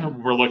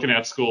we're looking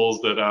at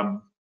schools that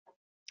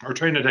are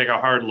trying to take a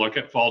hard look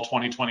at fall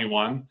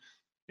 2021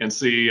 and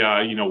see,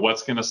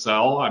 what's going to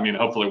sell. I mean,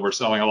 hopefully we're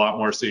selling a lot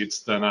more seats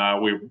than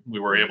we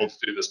were able to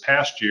do this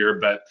past year,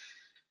 but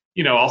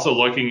also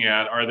looking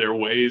at, are there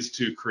ways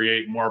to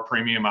create more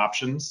premium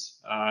options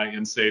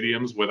in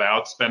stadiums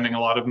without spending a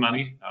lot of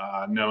money,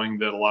 knowing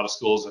that a lot of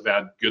schools have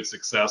had good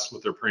success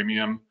with their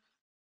premium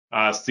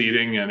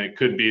seating, and it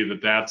could be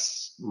that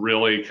that's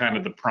really kind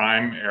of the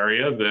prime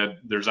area that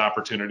there's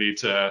opportunity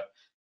to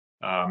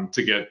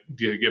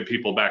get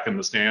people back in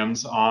the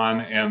stands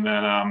on, and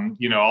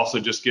then also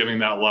just giving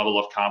that level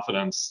of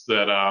confidence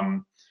that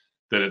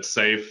that it's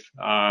safe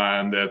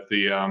and that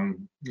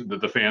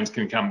the fans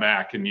can come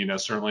back.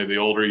 And certainly the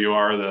older you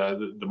are,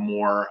 the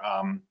more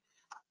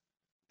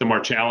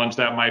challenge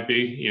that might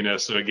be.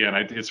 So again,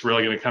 it's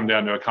really going to come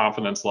down to a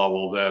confidence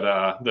level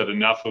that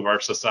enough of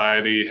our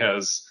society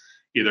has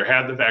either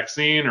had the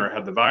vaccine or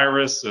had the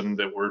virus, and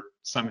that we're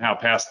somehow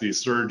past these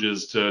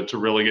surges to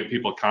really get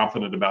people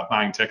confident about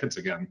buying tickets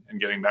again and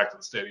getting back to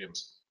the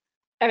stadiums.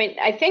 I mean,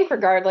 I think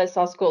regardless,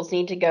 all schools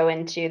need to go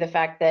into the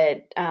fact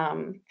that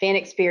fan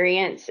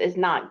experience is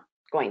not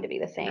going to be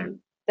the same.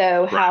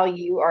 So how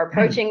you are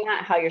approaching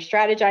that, how you're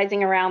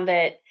strategizing around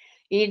it,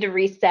 you need to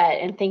reset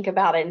and think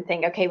about it and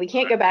think, okay, we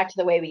can't go back to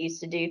the way we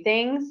used to do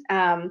things.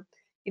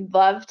 You'd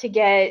love to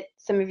get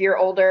some of your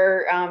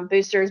older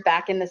boosters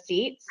back in the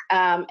seats,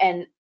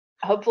 and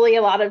hopefully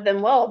a lot of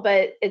them will,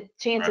 but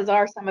chances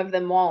are some of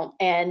them won't.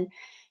 And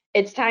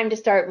it's time to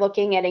start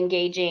looking at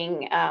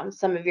engaging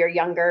some of your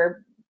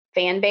younger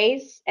fan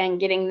base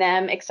and getting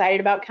them excited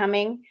about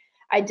coming.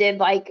 I did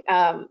like,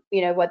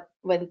 what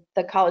with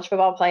the college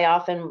football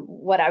playoff and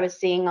what I was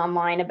seeing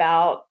online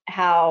about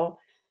how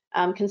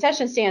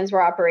concession stands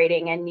were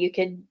operating, and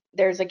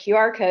there's a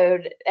QR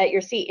code at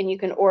your seat and you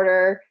can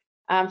order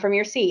from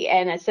your seat,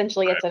 and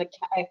essentially it's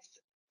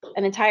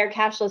an entire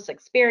cashless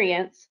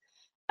experience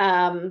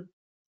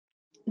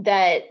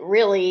that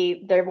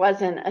really there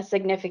wasn't a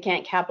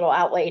significant capital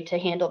outlay to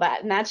handle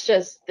that. And that's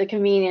just the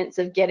convenience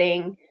of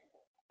getting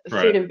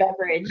food and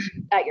beverage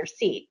at your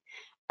seat.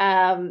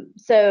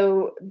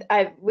 So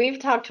we've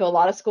talked to a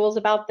lot of schools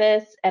about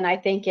this, and I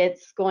think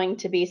it's going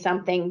to be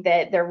something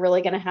that they're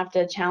really going to have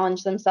to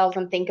challenge themselves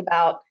and think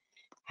about.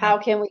 How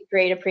can we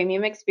create a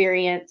premium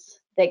experience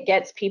that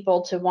gets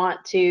people to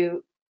want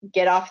to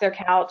get off their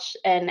couch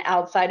and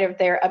outside of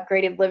their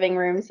upgraded living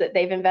rooms that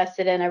they've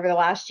invested in over the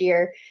last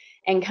year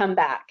and come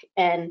back?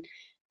 And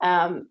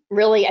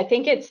really, I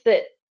think it's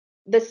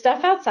the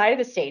stuff outside of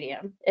the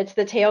stadium. It's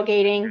the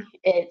tailgating.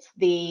 It's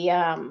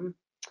the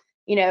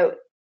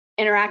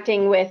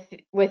interacting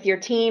with your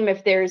team.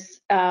 If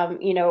there's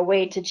a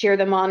way to cheer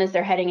them on as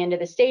they're heading into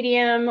the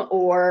stadium,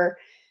 or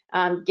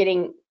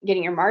getting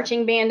your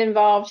marching band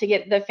involved to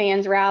get the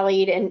fans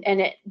rallied,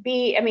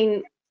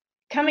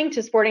 coming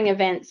to sporting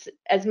events,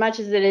 as much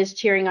as it is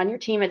cheering on your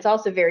team, it's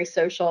also very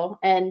social.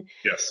 And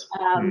yes,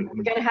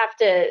 we're going to have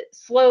to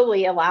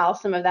slowly allow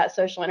some of that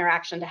social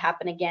interaction to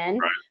happen again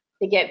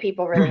to get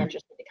people really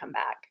interested to come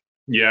back.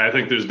 Yeah, I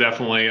think there's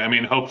definitely,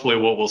 hopefully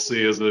what we'll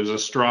see is there's a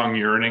strong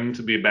yearning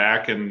to be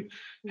back and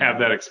have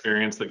that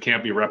experience that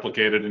can't be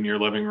replicated in your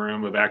living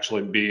room, of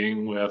actually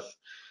being with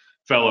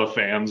fellow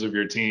fans of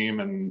your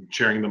team and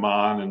cheering them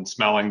on and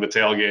smelling the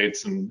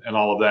tailgates and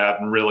all of that,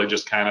 and really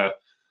just kind of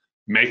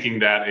making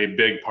that a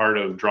big part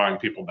of drawing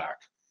people back.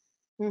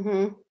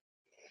 Mm-hmm.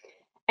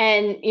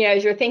 And,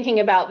 as you're thinking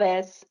about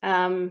this,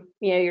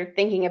 you're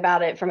thinking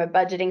about it from a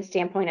budgeting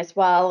standpoint as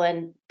well.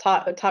 And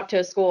talked to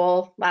a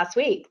school last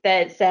week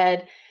that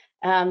said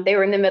they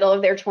were in the middle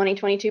of their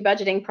 2022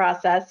 budgeting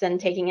process and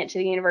taking it to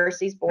the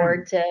university's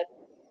board to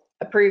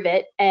approve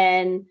it.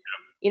 And,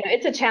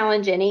 it's a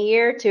challenge any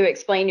year to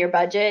explain your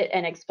budget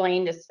and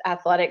explain just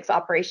athletics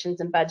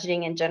operations and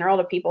budgeting in general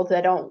to people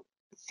that don't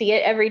see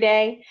it every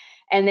day.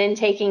 And then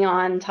taking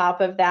on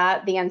top of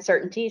that the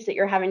uncertainties that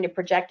you're having to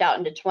project out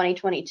into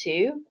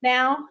 2022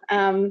 now.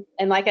 And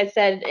like I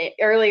said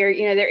earlier,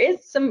 there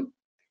is some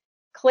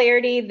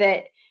clarity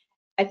that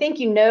I think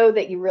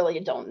that you really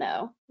don't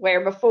know.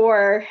 Where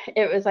before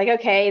it was like,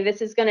 okay,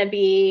 this is going to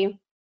be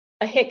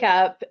a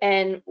hiccup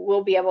and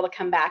we'll be able to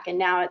come back. And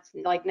now it's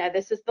like, no,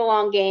 this is the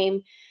long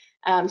game.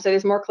 So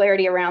there's more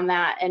clarity around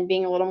that, and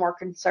being a little more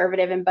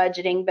conservative in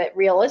budgeting, but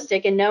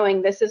realistic, and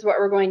knowing this is what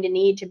we're going to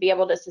need to be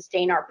able to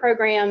sustain our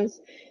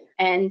programs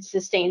and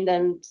sustain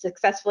them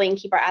successfully and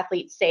keep our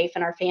athletes safe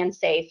and our fans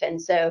safe.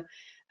 And so,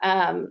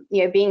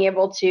 being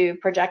able to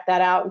project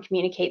that out and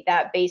communicate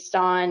that based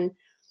on,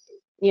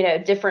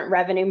 different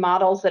revenue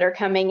models that are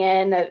coming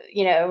in,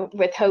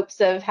 with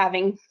hopes of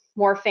having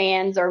more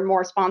fans or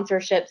more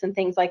sponsorships and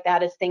things like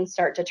that as things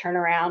start to turn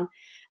around.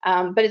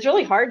 But it's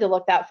really hard to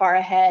look that far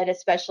ahead,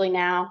 especially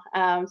now.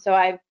 So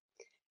I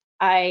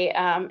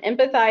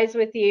empathize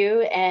with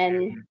you,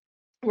 and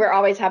we're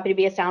always happy to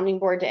be a sounding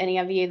board to any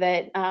of you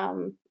that,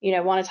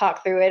 want to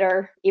talk through it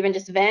or even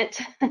just vent,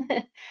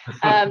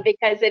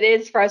 because it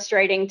is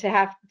frustrating to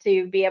have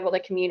to be able to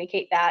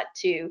communicate that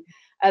to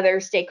other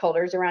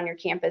stakeholders around your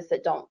campus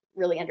that don't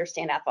really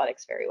understand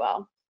athletics very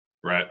well.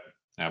 Right.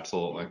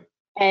 Absolutely.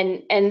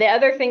 And the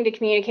other thing to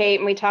communicate,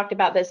 and we talked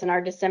about this in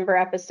our December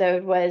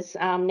episode, was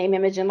name,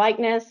 image, and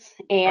likeness.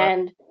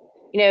 And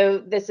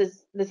this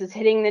is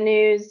hitting the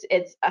news.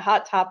 It's a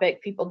hot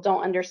topic. People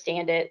don't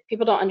understand it.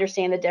 People don't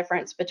understand the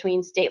difference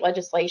between state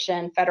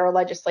legislation, federal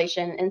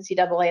legislation,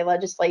 NCAA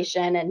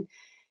legislation,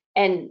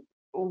 and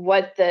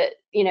what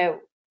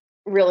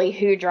really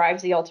who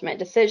drives the ultimate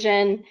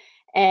decision.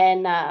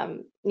 And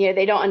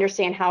they don't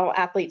understand how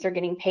athletes are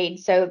getting paid.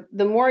 So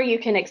the more you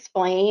can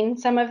explain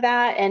some of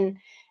that, and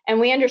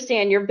we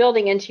understand you're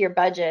building into your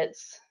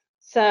budgets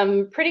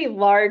some pretty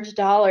large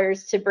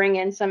dollars to bring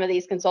in some of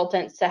these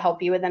consultants to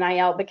help you with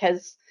NIL,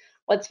 because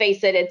let's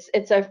face it,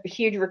 it's a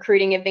huge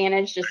recruiting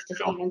advantage just to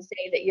even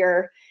say that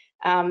you're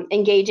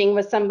engaging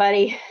with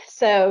somebody.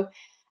 So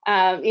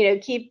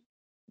keep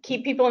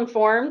people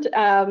informed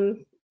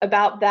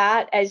about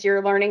that as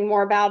you're learning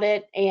more about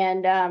it,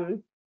 and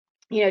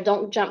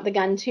don't jump the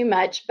gun too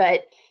much.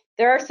 But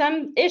there are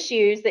some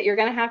issues that you're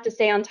going to have to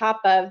stay on top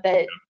of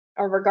that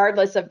are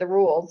regardless of the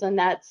rules, and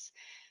that's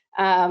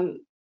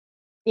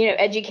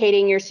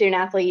educating your student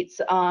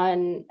athletes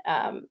on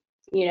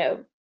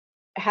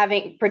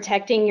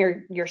protecting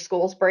your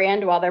school's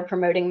brand while they're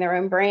promoting their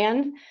own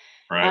brand.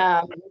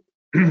 Right.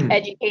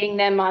 Educating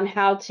them on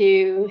how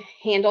to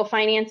handle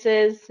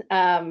finances.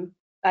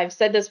 I've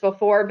said this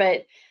before,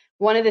 but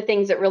one of the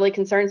things that really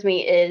concerns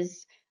me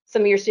is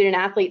some of your student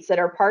athletes that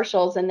are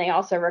partials, and they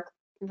also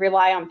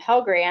rely on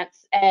Pell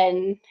Grants.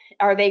 And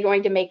are they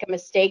going to make a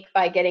mistake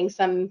by getting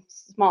some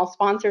small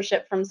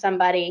sponsorship from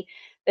somebody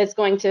that's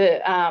going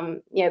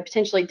to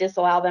potentially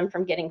disallow them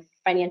from getting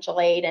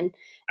financial aid? And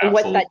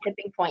what's that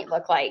tipping point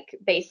look like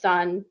based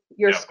on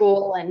your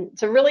school? And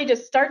to really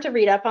just start to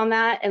read up on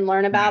that and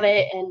learn about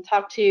it, and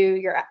talk to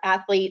your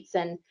athletes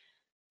and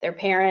their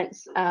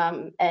parents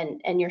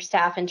and your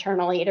staff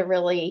internally to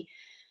really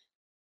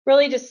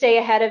just stay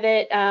ahead of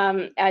it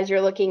as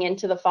you're looking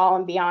into the fall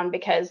and beyond.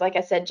 Because like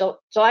I said,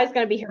 July is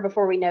going to be here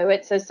before we know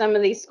it. So some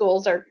of these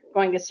schools are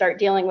going to start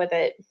dealing with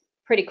it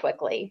pretty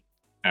quickly.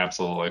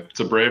 Absolutely. It's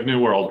a brave new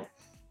world.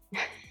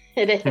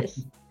 It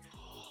is.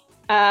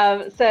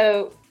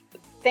 So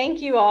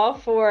thank you all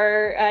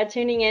for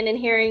tuning in and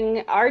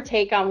hearing our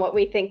take on what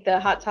we think the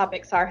hot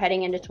topics are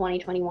heading into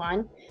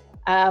 2021.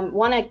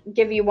 Want to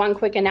give you one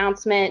quick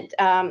announcement.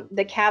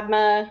 The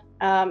CABMA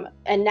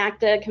and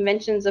NACDA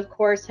conventions, of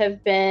course,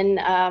 have been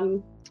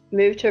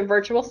moved to a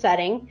virtual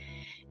setting.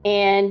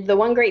 And the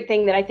one great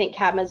thing that I think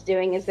CABMA is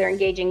doing is they're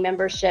engaging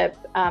membership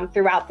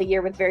throughout the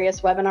year with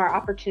various webinar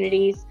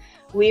opportunities.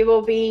 We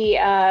will be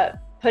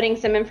putting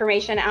some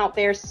information out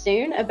there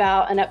soon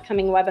about an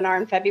upcoming webinar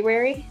in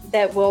February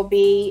that we'll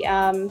be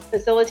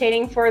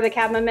facilitating for the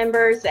CABMA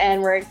members,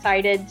 and we're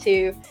excited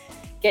to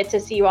get to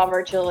see you all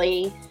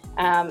virtually,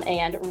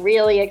 and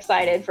really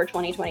excited for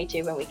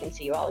 2022 when we can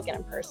see you all again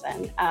in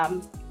person.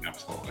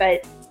 Absolutely.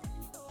 But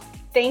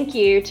thank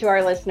you to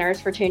our listeners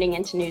for tuning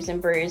into News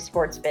and Brews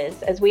Sports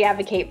Biz as we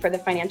advocate for the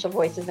financial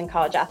voices in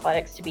college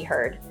athletics to be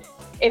heard.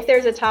 If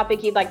there's a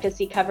topic you'd like to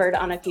see covered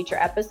on a future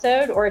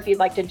episode, or if you'd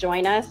like to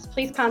join us,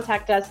 please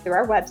contact us through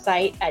our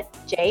website at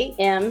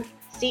jmco.com.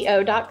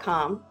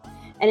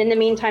 And in the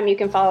meantime, you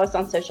can follow us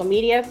on social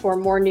media for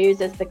more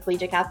news as the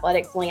collegiate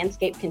athletics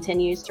landscape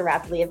continues to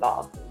rapidly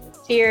evolve.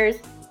 Cheers.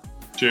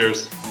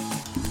 Cheers.